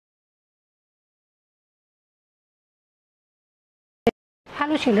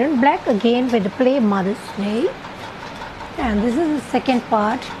Hello children, back again with the play Mother's Day, and this is the second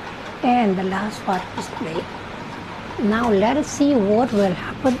part and the last part of this play. Now let us see what will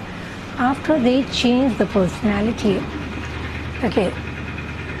happen after they change the personality. Okay,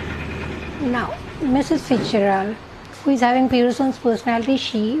 now Mrs. Fitzgerald, who is having Pearson's personality,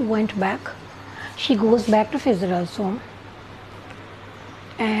 she goes back to Fitzgerald's home,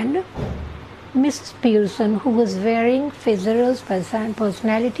 and Mrs. Pearson, who was wearing Fitzgerald's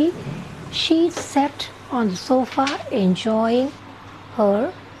personality, she sat on the sofa enjoying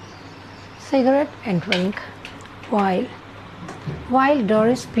her cigarette and drink while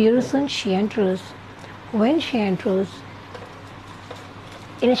Doris Pearson, she enters. When she enters,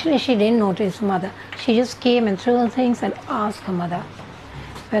 initially she didn't notice mother. She just came and threw things and asked her mother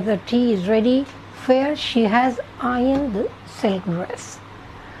whether tea is ready, where she has ironed the silk dress.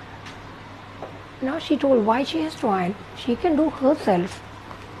 Now she told why she has to iron. She can do herself.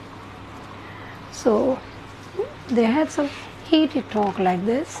 So they had some heated talk like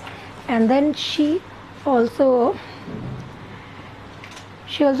this, and then she also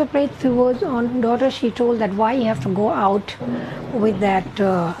played few words on daughter. She told that why you have to go out with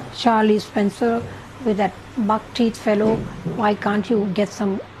that Charlie Spencer, with that buck teeth fellow. Why can't you get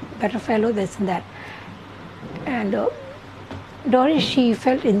some better fellow, this and that. And Doris, she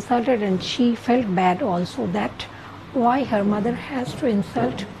felt insulted, and she felt bad also that why her mother has to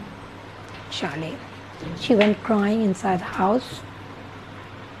insult Charlie. She went crying inside the house,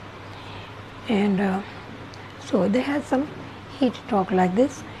 and so they had some heated talk like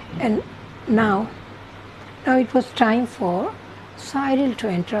this. And now it was time for Cyril to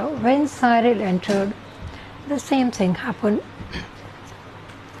enter. When Cyril entered, the same thing happened.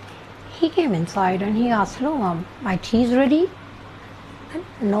 He came inside and he asked, "Hello, Mom, my tea is ready?"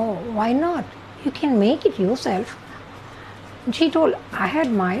 "No, why not? You can make it yourself." And she told, I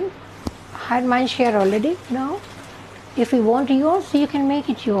had mine share already. Now, if you want yours, you can make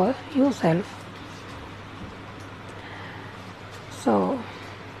it yourself. So,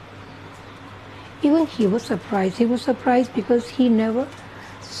 even he was surprised. He was surprised because he never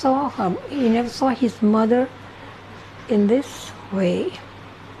saw her. He never saw his mother in this way.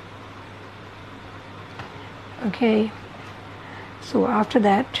 Okay. So after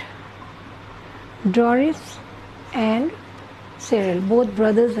that, Doris and Cyril, both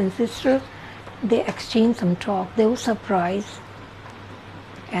brothers and sisters, they exchanged some talk. They were surprised,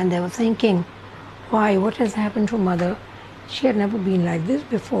 and they were thinking, why, what has happened to mother? She had never been like this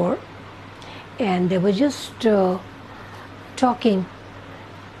before. And they were just talking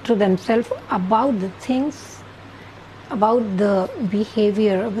to themselves about the things, about the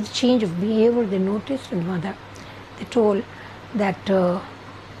behavior, about the change of behavior they noticed in mother. They told that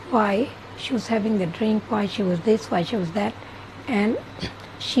why she was having the drink, why she was this, why she was that, and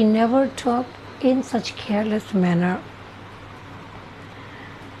she never talked in such careless manner.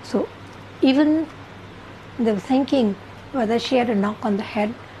 So even they were thinking whether she had a knock on the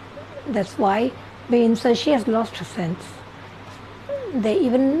head, that's why she has lost her sense. They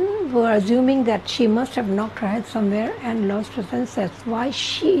even were assuming that she must have knocked her head somewhere and lost her sense. That's why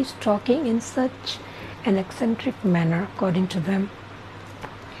she is talking in such an eccentric manner, according to them.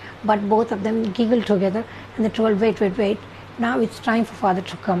 But both of them giggled together, and they told, wait, now it's time for father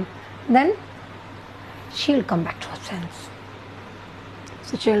to come. Then she'll come back to her sense.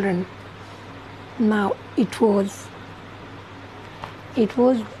 So children, now it was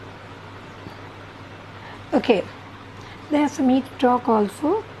okay. There's some heated talk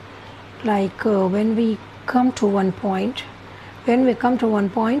also, like when we come to one point,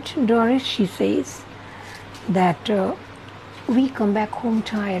 Doris, she says that we come back home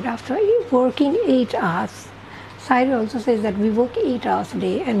tired after working 8 hours. Cyril also says that we work 8 hours a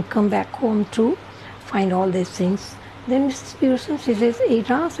day and come back home to find all these things. Then Mrs. Pearson, she says 8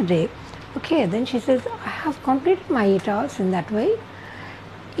 hours a day. Okay, then she says, I have completed my 8 hours in that way.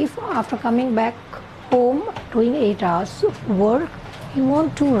 If after coming back home doing 8 hours of work, you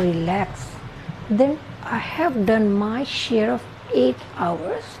want to relax, then I have done my share of 8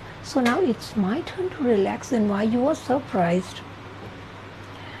 hours. So now it's my turn to relax. Then why you are surprised?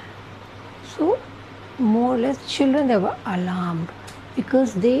 So more or less children, they were alarmed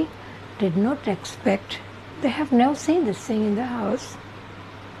because they did not expect. They have never seen this thing in the house.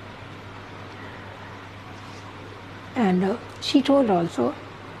 And she told also,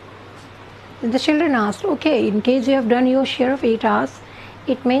 the children asked, okay, in case you have done your share of 8 hours,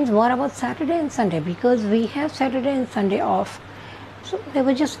 it means what about Saturday and Sunday? Because we have Saturday and Sunday off. So they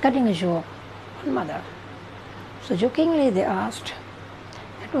were just cutting a joke on mother. So jokingly they asked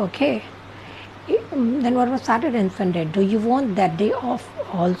that, okay, Then what was Saturday and Sunday? Do you want that day off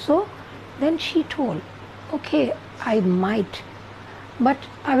also? Then she told, okay, I might, but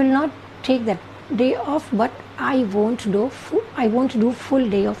I will not take that day off, but I won't do full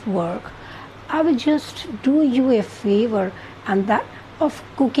day of work. I will just do you a favor, and that of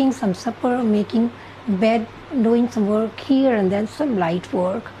cooking some supper, making bed, doing some work here and then some light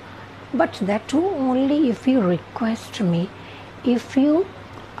work. But that too only if you request me, if you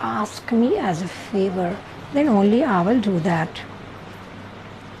ask me as a favor, then only I will do that.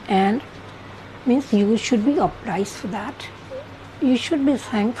 And means you should be obliged for that. You should be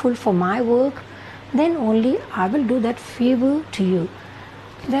thankful for my work, then only I will do that favor to you.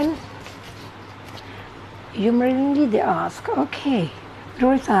 Then humorously they ask, okay,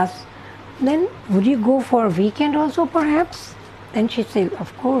 Doris asks, then would you go for a weekend also perhaps? Then she said,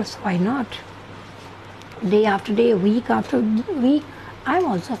 of course, why not? Day after day, week after week, I'm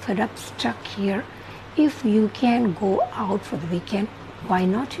also fed up stuck here. If you can go out for the weekend, why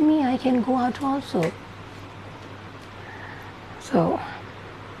not me? I can go out also. So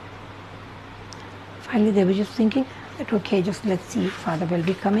finally they were just thinking that okay, just let's see, father will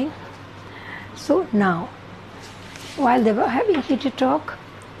be coming. So now, while they were having heated talk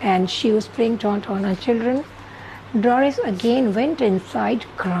and she was playing taunt on her children, Doris again went inside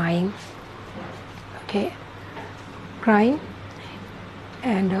crying. Okay, crying,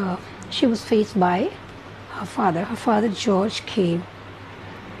 and she was faced by her father. Her father George came,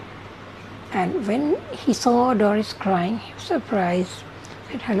 and when he saw Doris crying, he was surprised.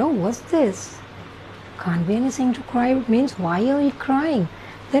 He said, hello, what's this? Can't be anything to cry. It means, why are you crying?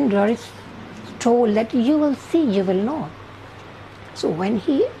 Then Doris told that you will see, you will know. So when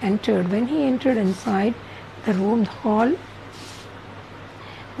he entered inside the room, the hall,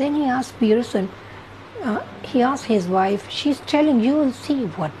 then he asked Pearson, he asked his wife, she's telling you will see,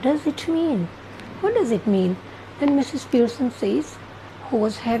 what does it mean? What does it mean? Then Mrs. Pearson says, who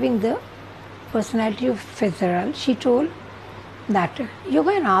was having the personality of Fitzgerald, she told that you go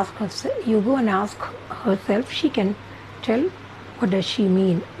and ask herself, she can tell what does she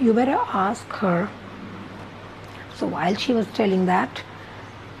mean. You better ask her. So while she was telling that,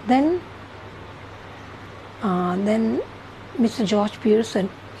 then Mr. George Pearson,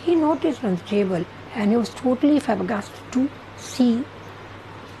 he noticed on the table, and he was totally flabbergasted to see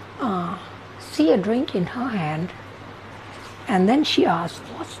a drink in her hand. And then she asked,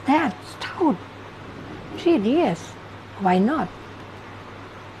 what's that? Stout? She said, yes, why not?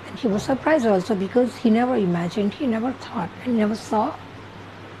 And he was surprised also because he never imagined, he never thought, and never saw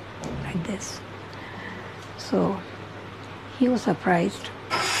like this. So he was surprised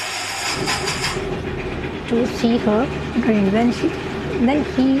to see her drink.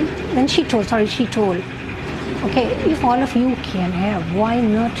 Then she told, okay, if all of you can have, why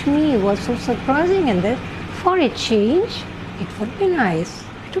not me? It was so surprising, and then for a change, it would be nice.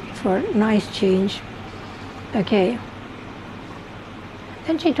 I took it for a nice change. Okay.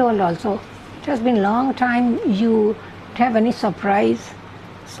 Then she told also, it has been a long time you don't have any surprise,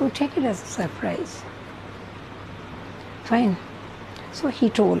 so take it as a surprise. Fine. So he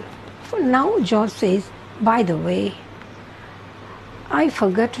told. For now, George says, by the way, I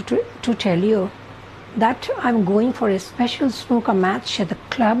forgot to tell you that I'm going for a special snooker match at the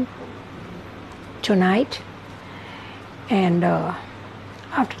club tonight, and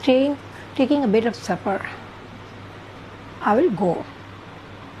after taking a bit of supper, I will go.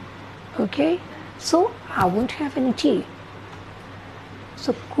 Okay, so I won't have any tea.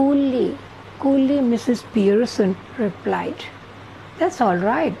 So coolly Mrs. Pearson replied, that's all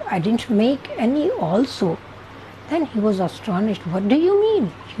right, I didn't make any also. Then he was astonished. What do you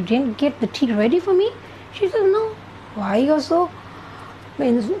mean? You didn't get the tea ready for me? She said, no. Why are you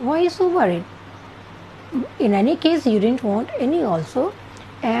so worried? In any case, you didn't want any also,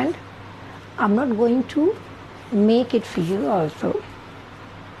 and I'm not going to make it for you also.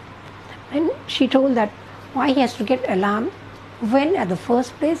 And she told that why he has to get alarmed when at the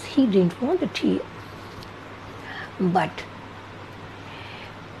first place he didn't want the tea. But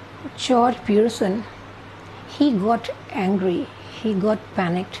George Pearson, he got angry, he got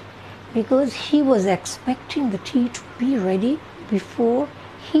panicked, because he was expecting the tea to be ready before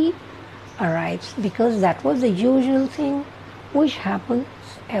he arrives, because that was the usual thing which happens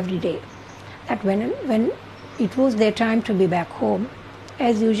every day. That when it was their time to be back home,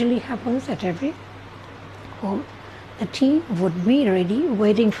 as usually happens at every home, the tea would be ready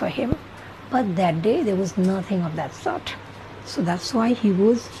waiting for him. But that day there was nothing of that sort. So that's why he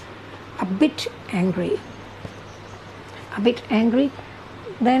was a bit angry.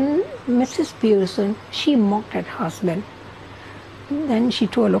 Then Mrs. Pearson, she mocked at her husband. Then she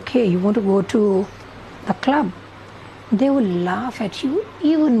told, okay, you want to go to the club, they will laugh at you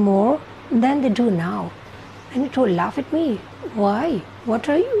even more than they do now. And he told, laugh at me? Why? What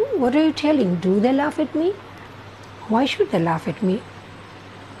are you telling? Do they laugh at me? Why should they laugh at me?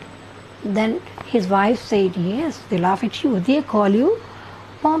 Then his wife said, yes, they laugh at you. They call you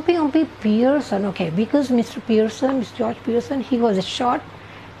Pompey Pearson. Okay, because Mr. George Pearson, he was a short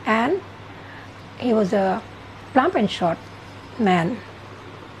and he was a plump and short man.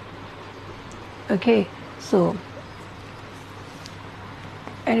 Okay, so,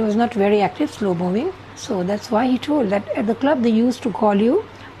 and he was not very active, slow moving. So that's why he told that at the club they used to call you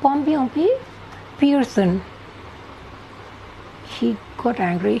Pompey Pearson. He got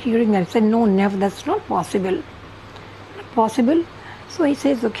angry hearing that. He said, no, never, that's not possible. Not possible. So he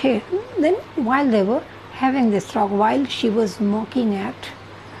says, okay. Then while they were having this talk, while she was mocking at,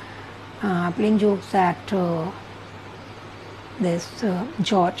 playing jokes at this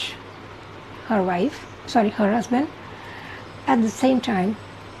George, her husband, at the same time,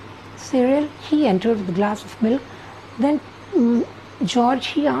 Cyril, he entered with a glass of milk. Then George,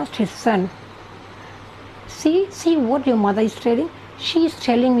 he asked his son, see what your mother is telling? She is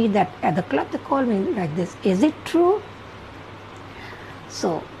telling me that at the club they call me like this. Is it true?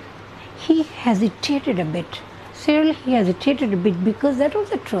 So he hesitated a bit. Cyril, he hesitated a bit because that was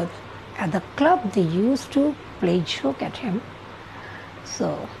the truth. At the club they used to play joke at him.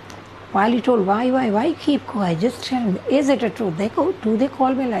 So while he told, why keep quiet? Just tell me, is it a truth? Do they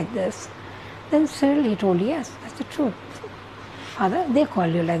call me like this? Then Cyril, he told, yes, that's the truth. Father, they call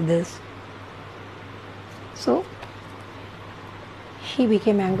you like this. So he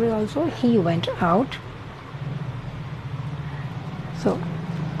became angry also. He went out. So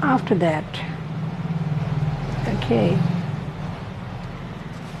after that, okay,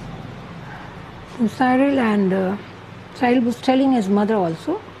 Cyril was telling his mother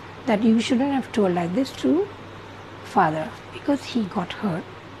also that you shouldn't have told like this to father because he got hurt.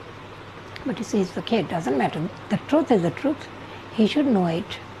 But he says, okay, it doesn't matter. The truth is the truth. He should know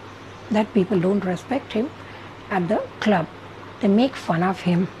it. That people don't respect him at the club. They make fun of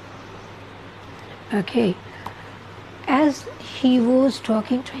him. Okay. As he was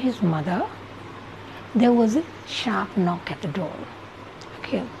talking to his mother, there was a sharp knock at the door.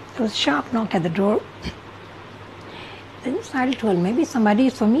 Okay. There was a sharp knock at the door. Then Cyril told, maybe somebody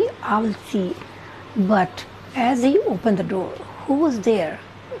is for me, I will see. But as he opened the door, who was there?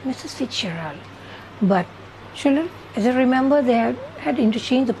 Mrs. Fitzgerald. But children, as I remember, they had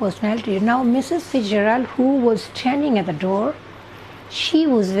interchanged the personality. Now Mrs. Fitzgerald, who was standing at the door, she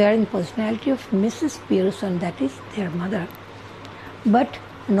was wearing the personality of Mrs. Pearson, that is their mother. But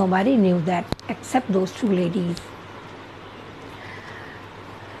nobody knew that except those two ladies.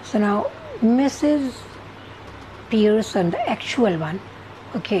 So now Mrs. Pearson, the actual one,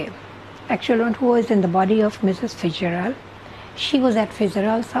 who was in the body of Mrs. Fitzgerald, she was at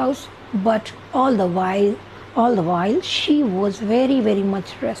Fitzgerald's house, but all the while she was very, very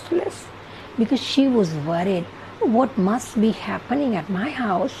much restless because she was worried what must be happening at my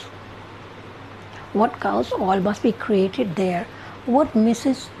house, what chaos all must be created there, what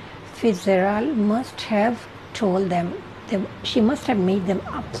Mrs. Fitzgerald must have told them. She must have made them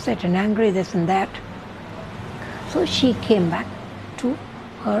upset and angry, this and that. So she came back to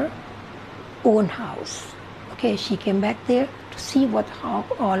her own house. Okay, she came back there to see how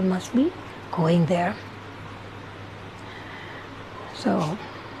all must be going there. So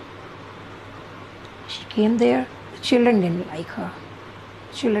she came there. The children didn't like her.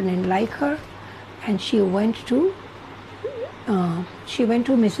 And she went to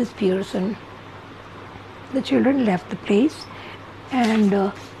Mrs. Pearson. The children left the place, and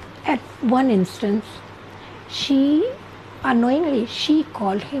at one instance, she unknowingly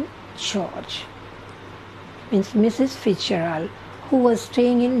called him George. Means Mrs. Fitzgerald, who was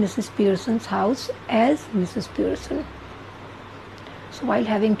staying in Mrs. Pearson's house as Mrs. Pearson. So while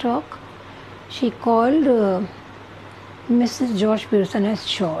having talk, she called Mrs. George Pearson as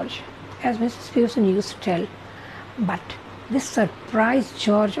George, as Mrs. Pearson used to tell. But this surprised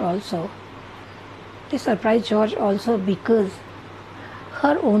George also. Because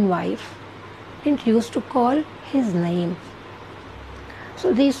her own wife didn't used to call his name.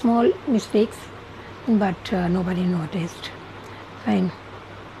 So these small mistakes, but nobody noticed. Fine.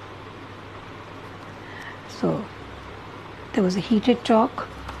 So there was a heated talk.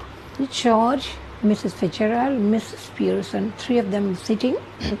 George, Mrs. Fitzgerald, Mrs. Pearson, three of them sitting.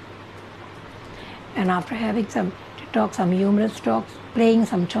 And after having some humorous talks, playing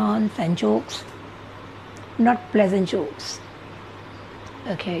some taunts and jokes, not pleasant jokes.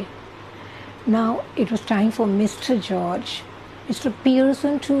 Okay. Now it was time for Mr. Mr.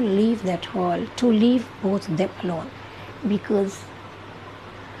 Pearson to leave that hall, to leave both of them alone, because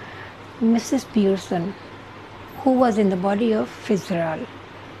Mrs. Pearson, who was in the body of Fitzgerald,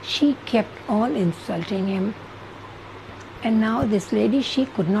 she kept on insulting him. And now this lady, she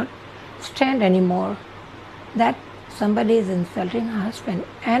could not stand anymore that somebody is insulting her husband.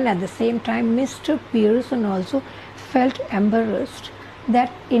 And at the same time, Mr. Pearson also felt embarrassed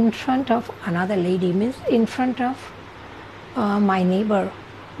that in front of another lady, means in front of my neighbor,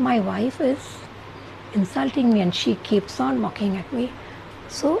 my wife is insulting me and she keeps on mocking at me.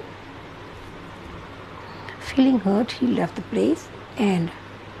 So, feeling hurt, he left the place. And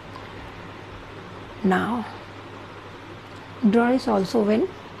now Doris also, when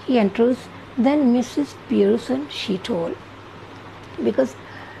he enters, then Mrs. Pearson, she told, because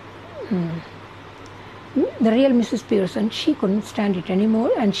the real Mrs. Pearson, she couldn't stand it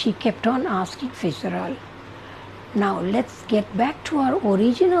anymore and she kept on asking Fitzgerald, now let's get back to our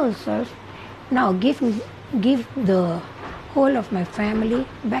original self. Now give the whole of my family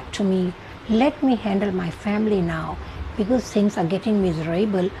back to me. Let me handle my family now, because things are getting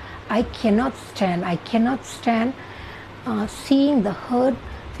miserable. I cannot stand seeing the hurt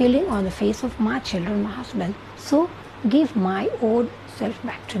feeling on the face of my children, my husband. So give my old self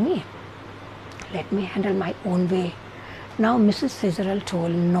back to me. Let me handle my own way. Now Mrs. Fitzgerald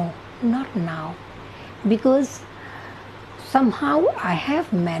told, no, not now, because somehow I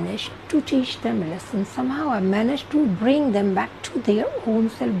have managed to teach them lessons. Somehow I managed to bring them back to their own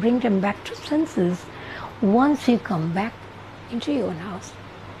self, bring them back to senses. Once you come back into your own house,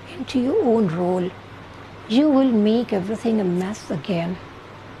 into your own role, you will make everything a mess again.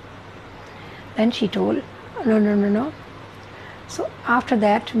 Then she told, no. So after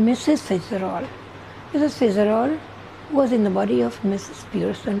that, Mrs. Fitzgerald was in the body of Mrs.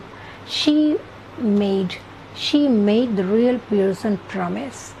 Pearson. She made the real Pearson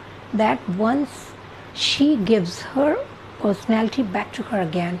promise that once she gives her personality back to her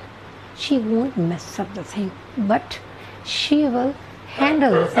again, she won't mess up the thing, but she will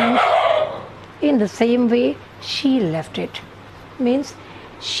handle the things in the same way she left it. Means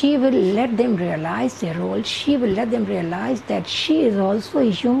she will let them realize their role. She will let them realize that she is also a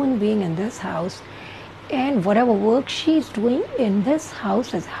human being in this house, and whatever work she is doing in this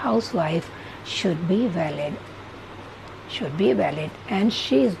house as a housewife should be valid. And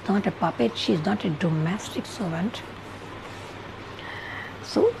she is not a puppet. She is not a domestic servant.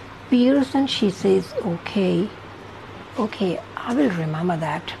 So Pearson, she says, okay, I will remember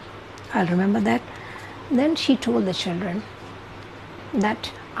that. I'll remember that. Then she told the children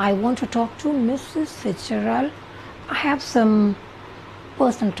that I want to talk to Mrs. Fitzgerald. I have some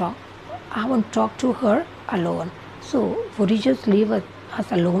personal talk. I want to talk to her alone. So would you just leave us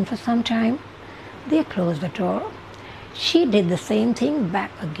alone for some time? They closed the door. She did the same thing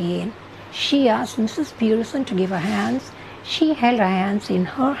back again. She asked Mrs. Pearson to give her hands. She held her hands in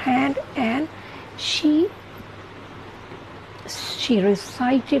her hand and she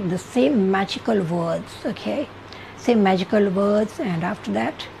recited the same magical words, same magical words, and after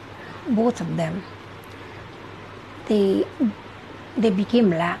that, both of them, they became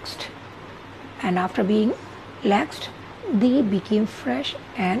laxed, and after being laxed, they became fresh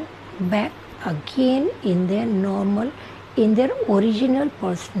and back again in their normal, in their original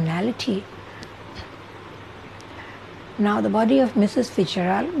personality. Now the body of Mrs.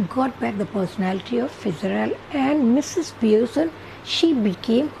 Fitzgerald got back the personality of Fitzgerald, and Mrs. Pearson, she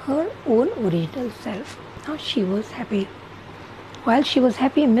became her own original self. Now she was happy. While she was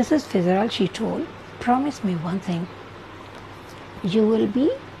happy, Mrs. Fitzgerald, she told, promise me one thing. You will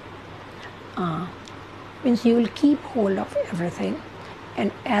be, means you will keep hold of everything.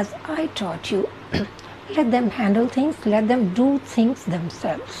 And as I taught you, let them handle things, let them do things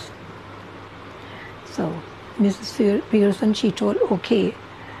themselves. So Mrs. Pearson, she told, okay,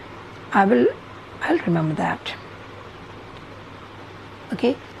 I'll remember that.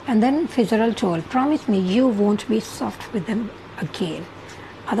 Okay, and then Fitzgerald told, promise me you won't be soft with them again.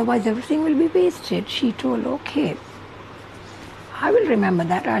 Otherwise everything will be wasted. She told, okay, I will remember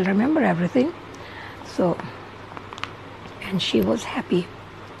that. I'll remember everything. So, and she was happy.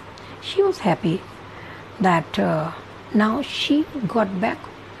 She was happy that now she got back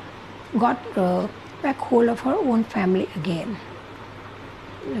hold of her own family again.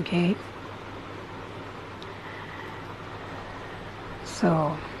 Okay.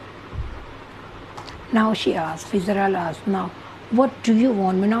 So now she asked, Fitzgerald asked, now what do you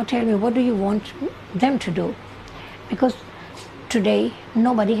want me? Now tell me, what do you want them to do? Because today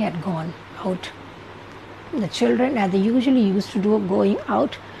nobody had gone out. The children, as they usually used to do, going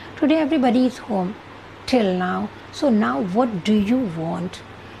out. Today everybody is home. Till now So now what do you want?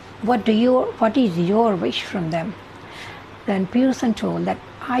 What is your wish from them? Then Pearson told that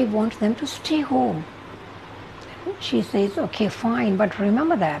I want them to stay home. She says, okay, fine, but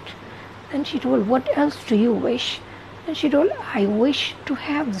remember that. Then she told, what else do you wish? And she told, I wish to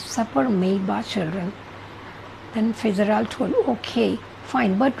have the supper made by children. Then Fitzgerald told, okay,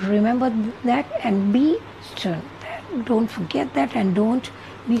 fine, but remember that and be stern. Don't forget that and don't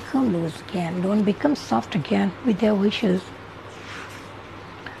become loose again. Don't become soft again with their wishes.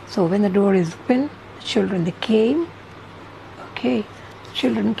 So when the door is open, the children, they came. Okay,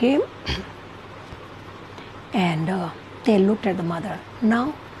 children came and they looked at the mother.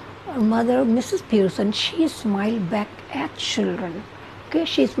 Now, mother, Mrs. Pearson, she smiled back at children. Okay,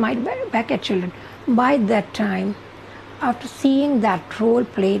 she smiled back at children. By that time, after seeing that role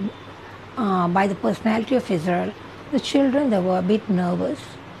played by the personality of Israel, the children, they were a bit nervous.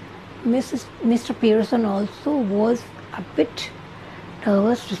 Mr. Pearson also was a bit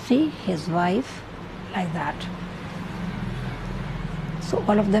nervous to see his wife like that. So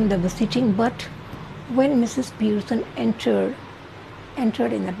all of them, they were sitting, but when Mrs. Pearson entered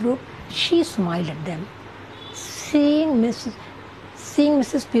in the group, she smiled at them. Seeing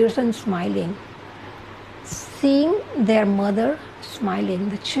Mrs. Pearson smiling, seeing their mother smiling,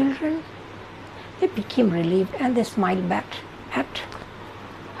 the children, they became relieved and they smiled back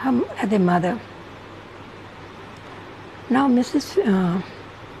at their mother. Now Mrs.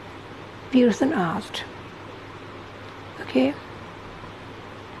 Pearson asked, okay,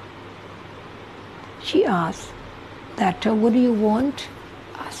 she asked that what do you want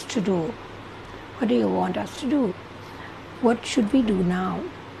us to do? What do you want us to do? What should we do now?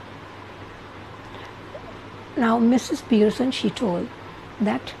 Now Mrs. Pearson, she told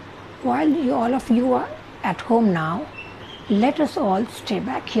that while all of you are at home now, let us all stay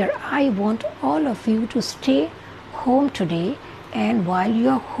back here. I want all of you to stay home today, and while you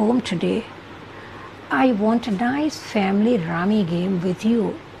are home today, I want a nice family rummy game with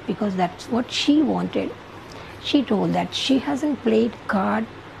you, because that's what she wanted. She told that she hasn't played card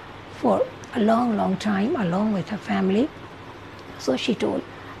for a long time along with her family. So she told,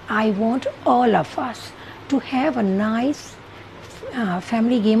 I want all of us to have a nice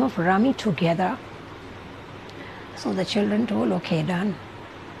family game of rummy together. So the children told, okay, done.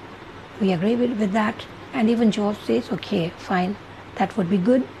 We agree with that. And even George says, okay, fine, that would be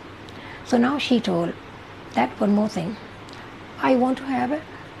good. So now she told that one more thing. I want to have a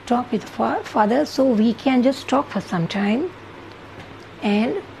talk with father so we can just talk for some time.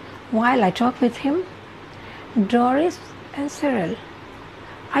 And while I talk with him, Doris and Cyril,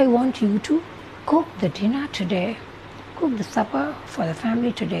 I want you to cook the dinner today. Cook the supper for the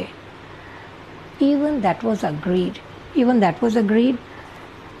family today. Even that was agreed.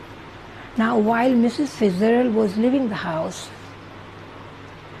 Now while Mrs. Fitzgerald was leaving the house,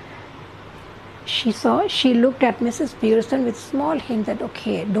 she looked at Mrs. Pearson with small hint that,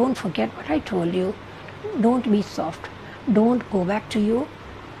 okay, don't forget what I told you. Don't be soft. Don't go back to your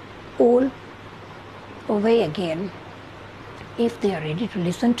old way again. If they are ready to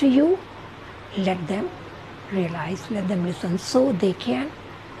listen to you, let them realize, let them listen so they can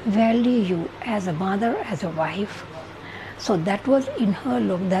value you as a mother, as a wife. So that was in her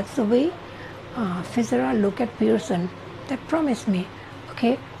look. That's the way Fitzgerald looked at Pearson. That promised me,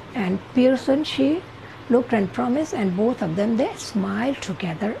 okay? And Pearson, she looked and promised, and both of them, they smiled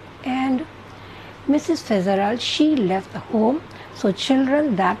together. And Mrs. Fitzgerald, she left the home. So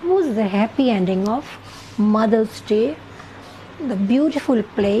children, that was the happy ending of Mother's Day, the beautiful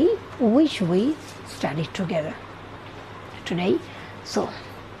play which we studied together today. So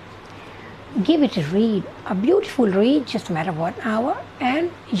give it a read, a beautiful read, just a matter of 1 hour, and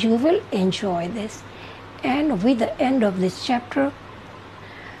you will enjoy this. And with the end of this chapter,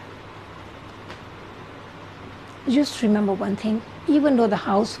 just remember one thing, even though the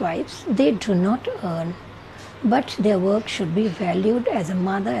housewives, they do not earn, but their work should be valued as a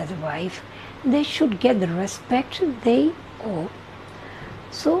mother, as a wife. They should get the respect they owe.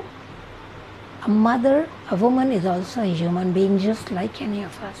 So a mother, a woman is also a human being just like any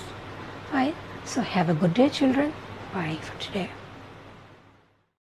of us. Right? So have a good day, children. Bye for today.